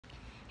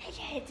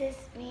Hey guys,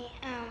 it's me.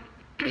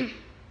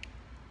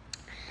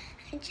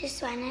 I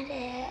just wanted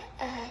to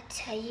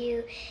tell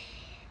you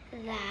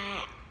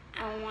that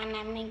I want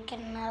to make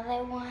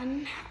another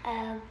one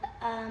of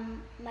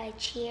my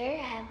cheer.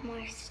 I have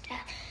more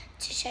stuff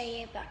to show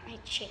you about my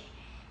cheer.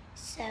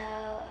 So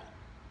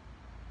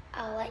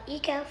I'll let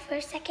you go for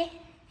a second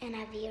and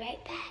I'll be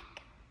right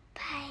back.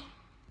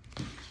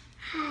 Bye.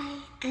 Hi,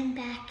 I'm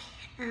back.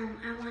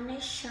 I want to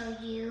show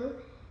you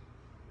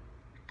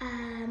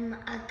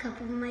a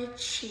couple of my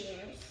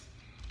cheers.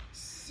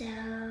 So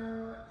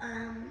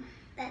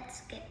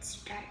let's get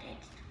started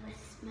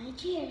with my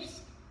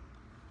cheers.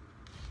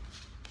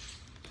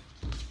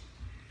 It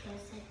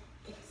goes like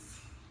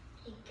this.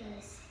 It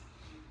goes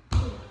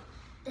to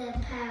the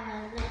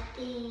power, let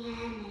the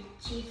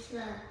energy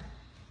flow.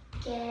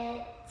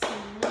 Get to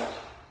it.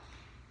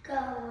 Go,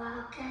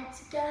 Wildcats,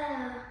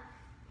 go.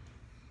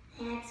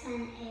 The next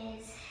one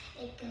is,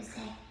 it goes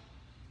like,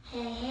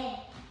 hey, hey.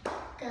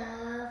 Go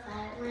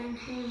fight when,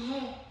 hey,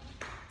 hey,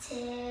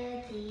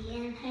 till the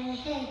end, hey,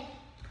 hey.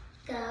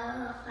 Go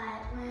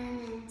fight when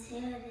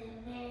until the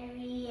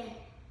very end,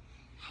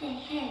 hey,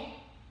 hey.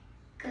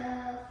 Go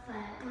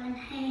fight when,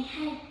 hey,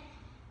 hey,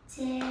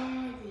 till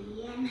the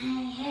end,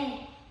 hey, hey.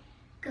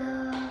 Go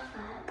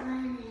fight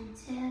when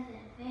until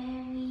the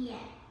very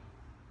end.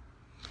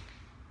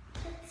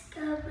 Let's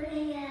go,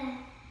 Bria.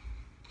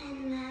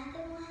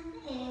 Another one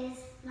is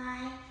my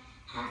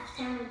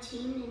halftime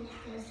routine, and it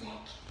goes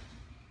like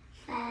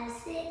 5,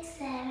 6,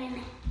 7,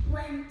 8.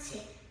 1, 2,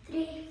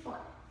 3, 4.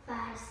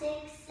 5,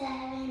 6,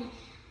 7,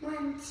 8.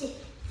 1, 2,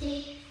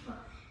 3, 4.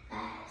 5,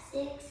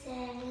 6,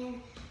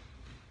 7.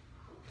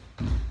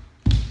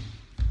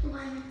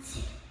 1,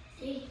 2,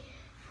 3,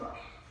 4.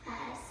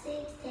 5,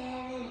 6, 7,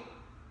 8.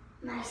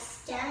 My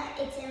stunt,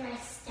 it's in my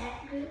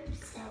stunt group,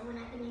 so we're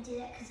not going to do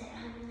that because I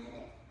don't have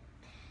another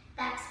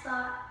back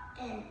spot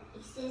and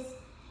pieces.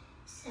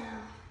 So,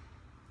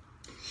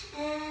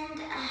 and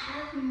I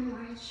have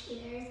more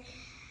cheers.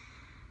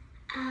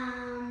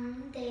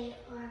 They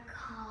are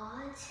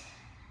called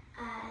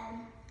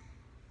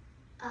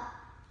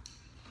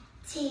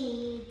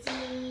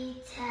TD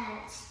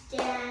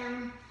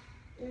touchdown,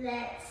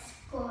 let's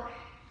score.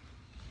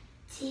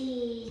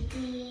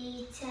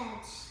 TD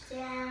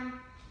touchdown,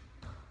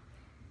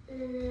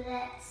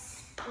 let's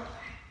score.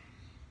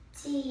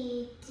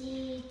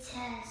 TD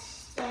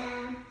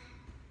touchdown,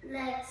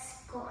 let's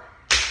score.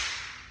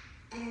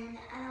 And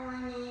the other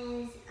one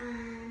is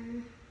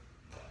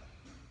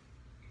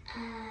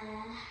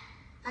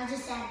I'll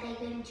just add bang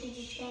bang choo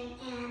choo train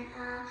and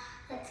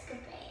let's go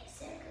bang.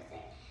 So it goes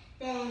like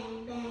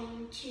bang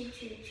bang choo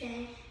choo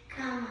train.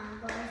 Come on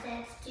boys,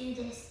 let's do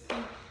this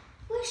thing.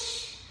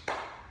 Whoosh,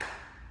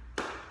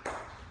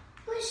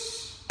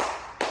 whoosh.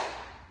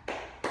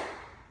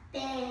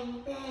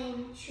 Bang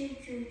bang choo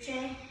choo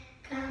train.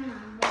 Come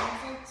on boys,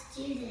 let's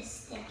do this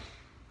thing.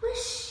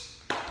 Whoosh,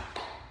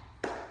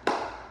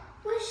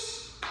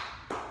 whoosh.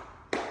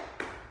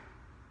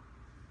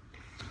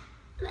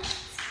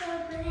 Let's go,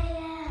 Brea.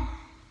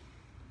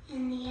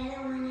 And the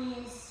other one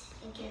is,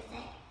 it goes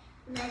like,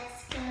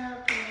 let's go,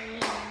 Brea,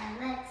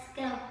 let's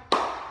go.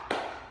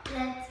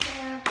 Let's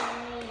go,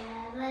 Brea,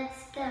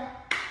 let's go.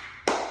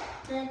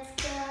 Let's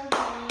go,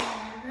 Brea,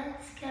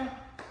 let's go.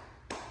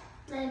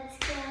 Let's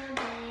go,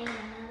 Brea,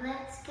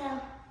 let's go.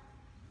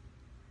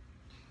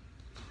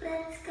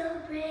 Let's go,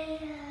 Brea.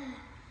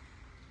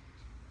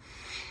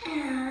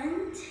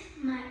 And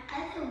my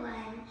other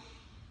one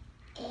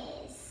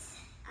is,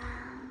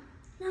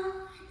 no,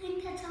 I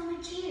think that's all my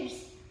cheers.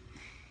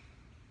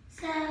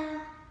 So,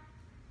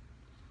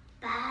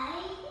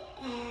 bye,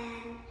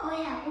 and oh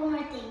yeah, one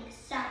more thing.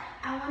 So,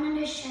 I wanted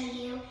to show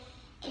you,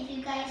 if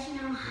you guys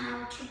know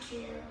how to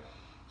do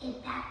a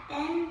back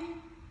bend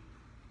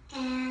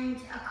and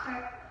a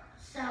cartwheel.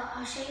 So,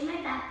 I'll show you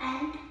my back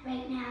bend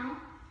right now,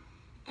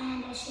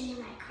 and I'll show you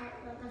my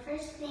cartwheel. The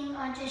first thing,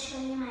 I'll just show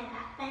you my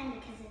back bend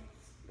because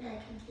it's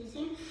really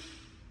confusing.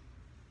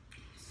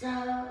 So,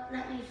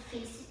 let me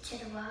face it to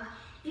the wall.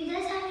 If you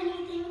guys have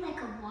anything like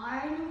a wall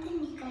or anything,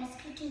 you guys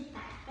could do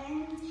back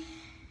bends.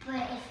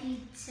 But if you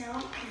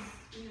don't, because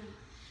you know,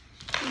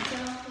 if you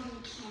don't, then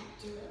you can't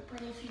do it. But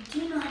if you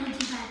do know how to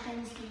do back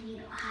bends, then you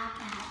don't have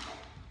to have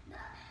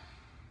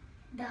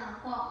the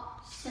wall.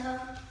 So,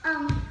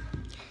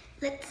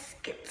 let's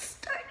get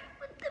started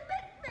with the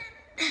back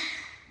bend.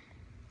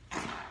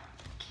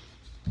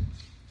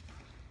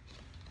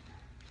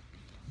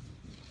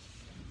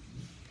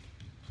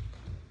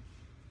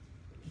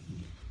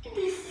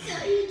 This is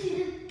how you do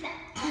the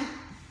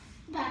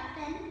back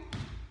bend.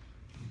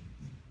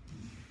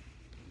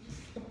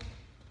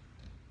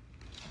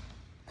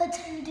 That's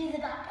how you do the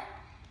back bend.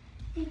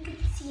 You can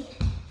see it.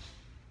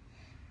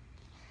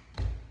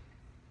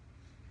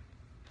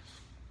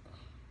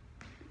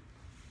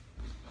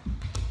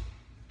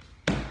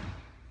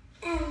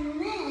 And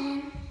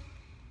then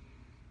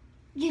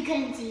you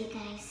couldn't see it,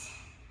 guys.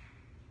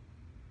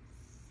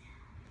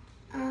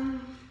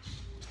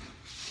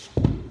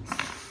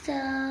 So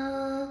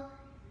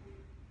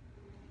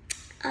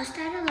I'll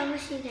start all over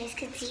so you guys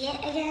can see it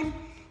again.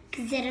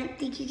 because I don't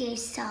think you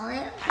guys saw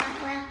it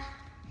that well.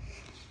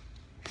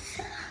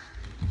 So.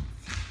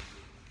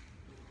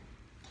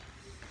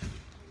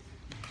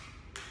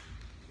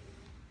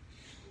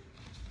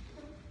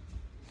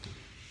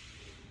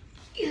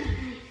 Yeah.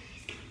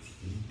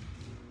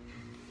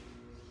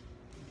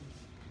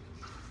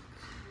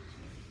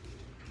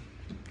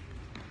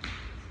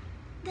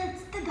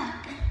 That's the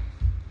back bend.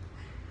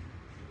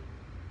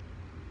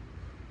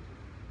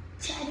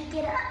 Try to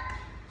get up.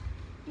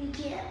 You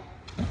get up.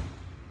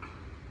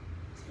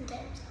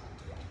 Sometimes I'll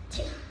do that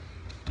too.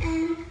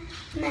 And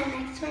the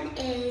next one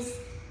is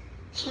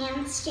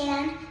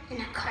handstand and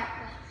a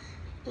cartwheel.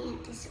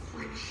 And this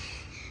one,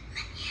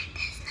 my aunt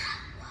does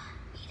not want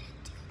me to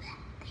do that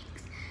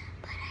things,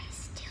 but I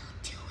still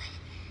do it.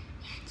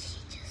 And she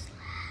just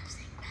laughs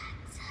and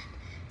cracks up.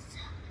 So,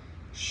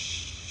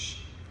 shh.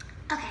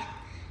 Okay,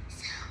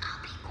 so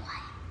I'll be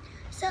quiet.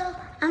 So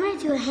I'm gonna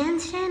do a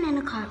handstand and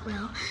a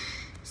cartwheel.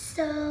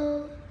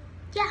 So,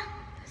 yeah.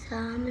 So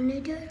I'm gonna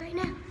do it right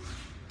now.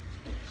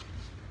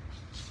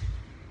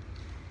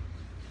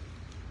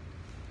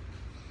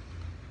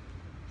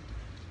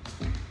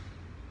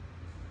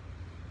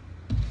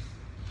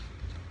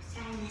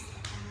 Sorry, I messed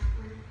up on that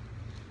one.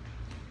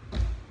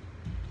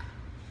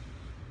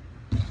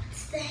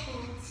 That's the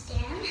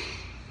handstand.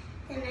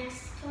 The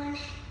next one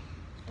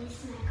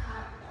is my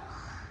cartwheel.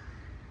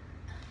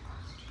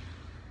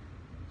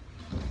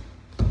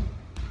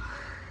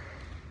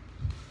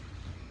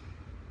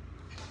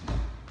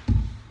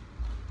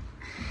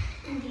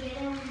 And the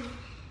other one,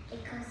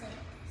 it goes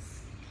like this.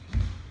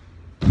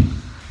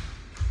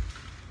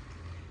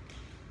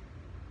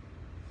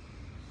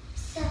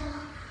 So,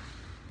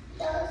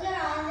 those are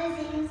all the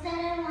things that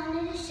I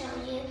wanted to show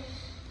you.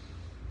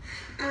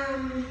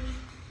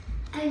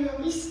 I will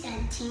be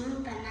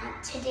stunting, but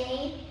not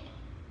today,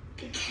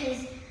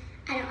 because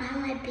I don't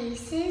have my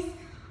bases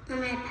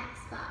on my back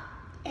spot.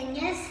 And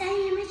yes, I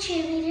am a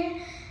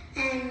cheerleader,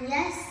 and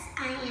yes,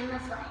 I am a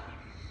flyer.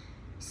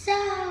 So,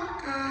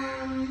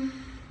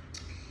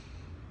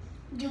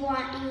 do you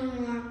want any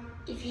more?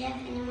 If you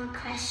have any more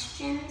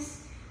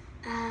questions,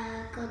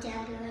 go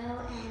down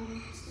below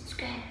and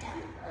subscribe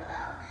down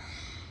below.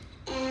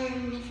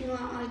 And if you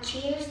want more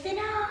cheers, then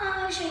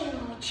I'll show you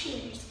more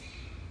cheers.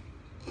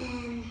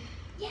 And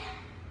yeah,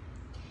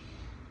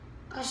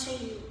 I'll show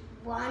you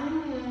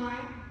one more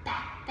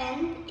back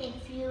bend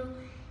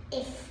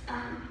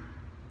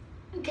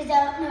because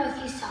I don't know if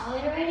you saw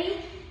it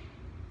already,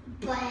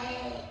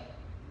 but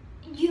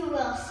you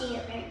will see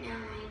it right now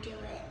when I do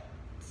it.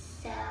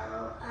 So,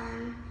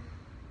 and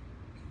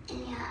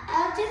yeah,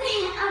 I'll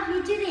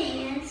redo the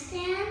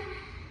handstand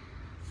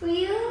for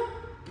you,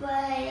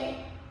 and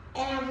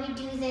I'll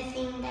redo the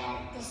thing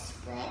the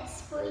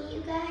splits for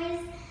you guys,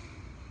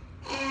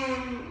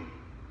 and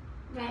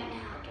right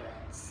now I'll do it.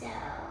 So,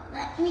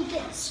 let me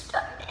get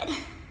started.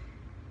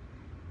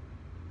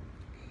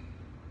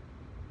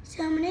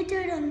 So I'm gonna do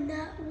it on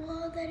that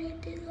wall that I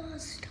did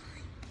last time.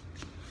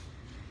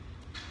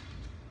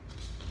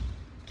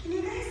 Can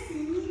you guys see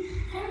me?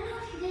 I don't know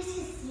if you guys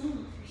can see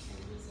me for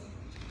some reason.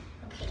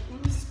 Okay, let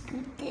me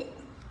scoot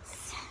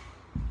this.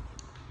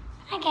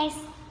 Hi guys.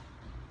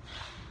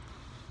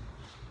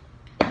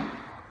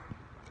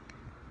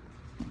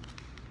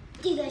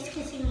 You guys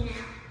can see me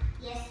now?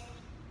 Yes.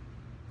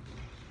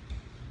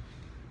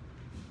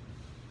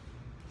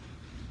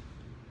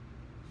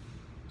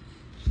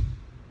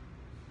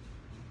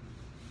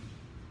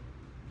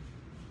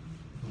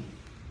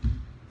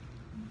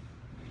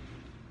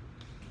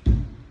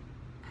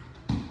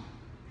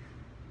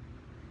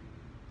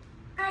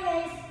 Hi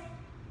guys.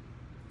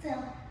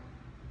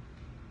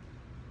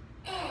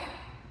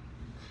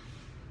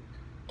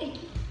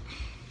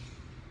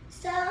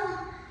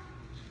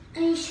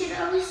 And you should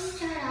always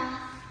start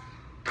off,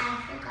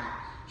 you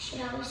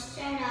should always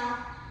start off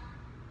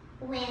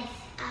with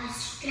a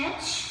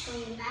stretch for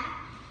your back.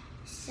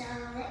 So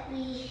if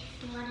you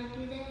want to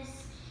do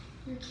this,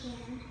 you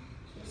can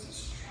use a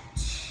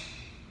stretch.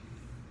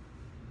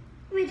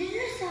 We do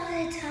this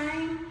all the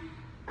time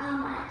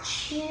at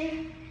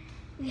cheer.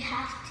 We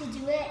have to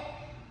do it,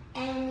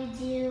 and we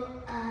do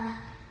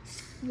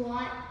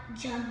squat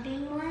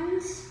jumping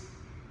ones,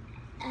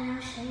 and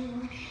I'll show you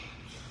one.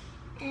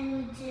 And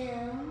we do,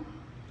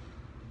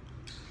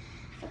 I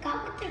forgot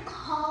what they're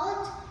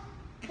called,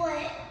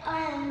 but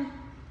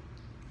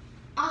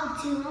I'll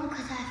do them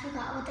because I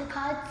forgot what they're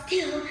called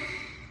too.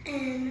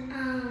 And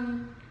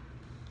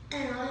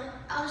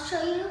I'll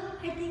show you.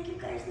 I think you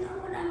guys know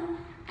what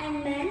I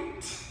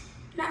meant.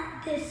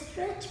 Not this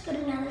stretch, but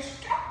another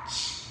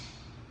stretch.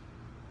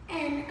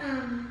 And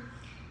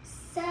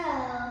so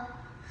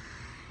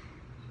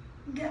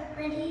get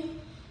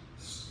ready,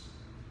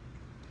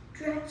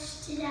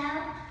 stretched it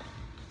out.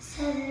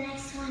 So the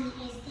next one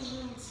is the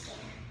handstand.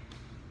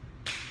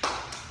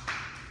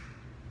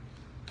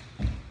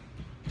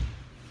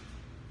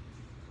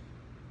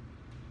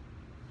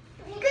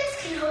 You guys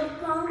can hold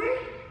it longer,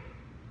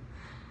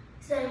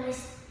 so my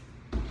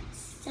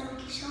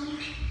stomach is showing.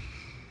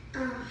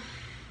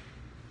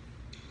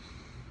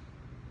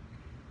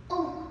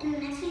 Oh, and the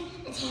next one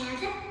is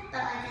hands up.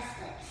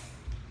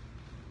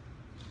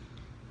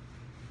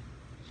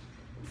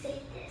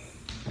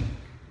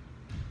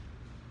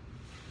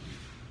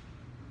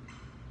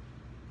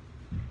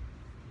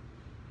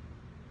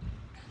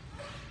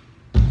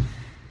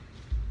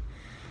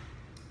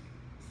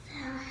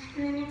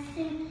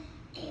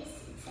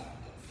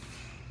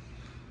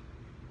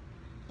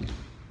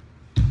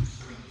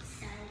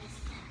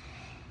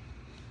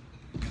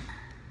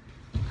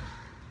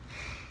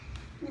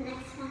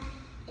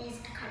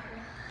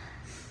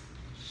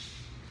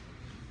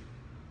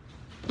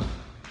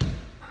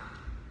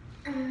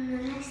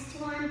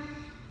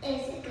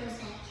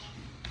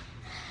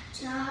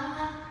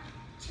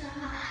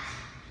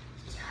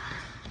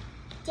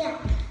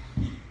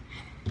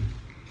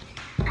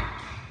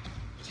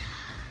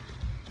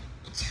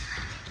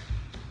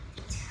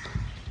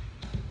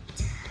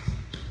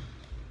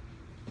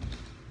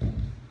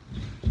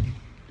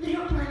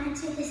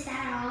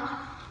 draw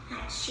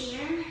at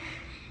cheer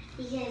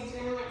because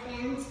one of my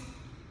friends,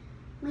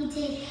 we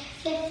did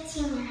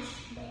 15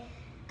 yesterday,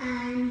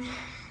 and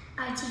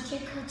our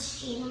teacher,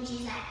 Coach Jane,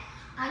 she's like,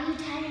 "Are you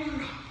tired?" I'm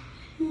like,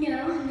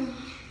 "No." And then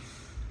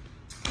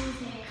it was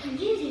very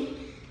confusing.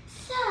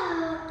 So,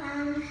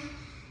 and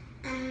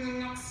the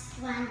next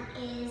one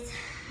is,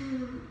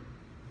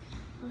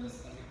 what is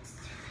the next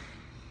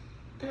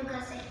one? It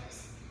goes like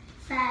this: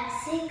 5,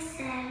 6,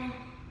 7.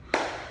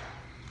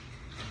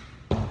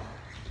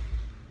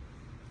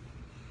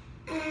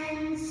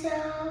 And so,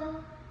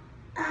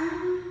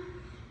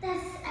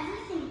 that's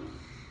everything.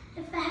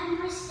 If I have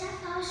more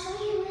stuff, I'll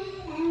show you it.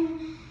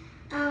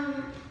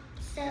 And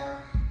so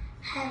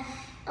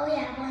oh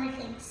yeah, one more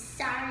thing.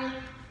 Sorry,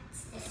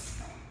 it's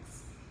this one.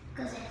 It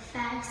goes like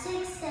 5,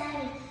 6,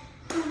 7.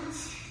 1, 2,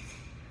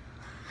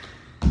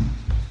 3.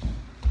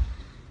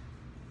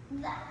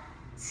 That.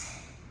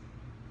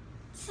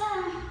 So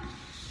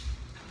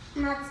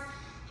that's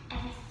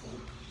everything.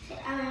 So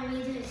I'm gonna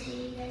redo it so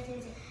you guys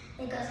can see.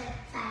 It goes like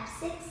 5,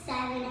 6,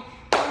 7, 1,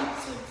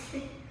 2,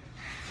 3.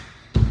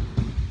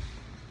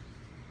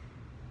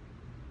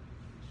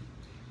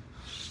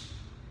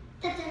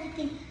 That's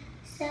everything.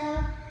 So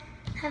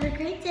have a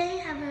great day.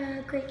 Have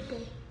a great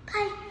day.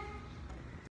 Bye.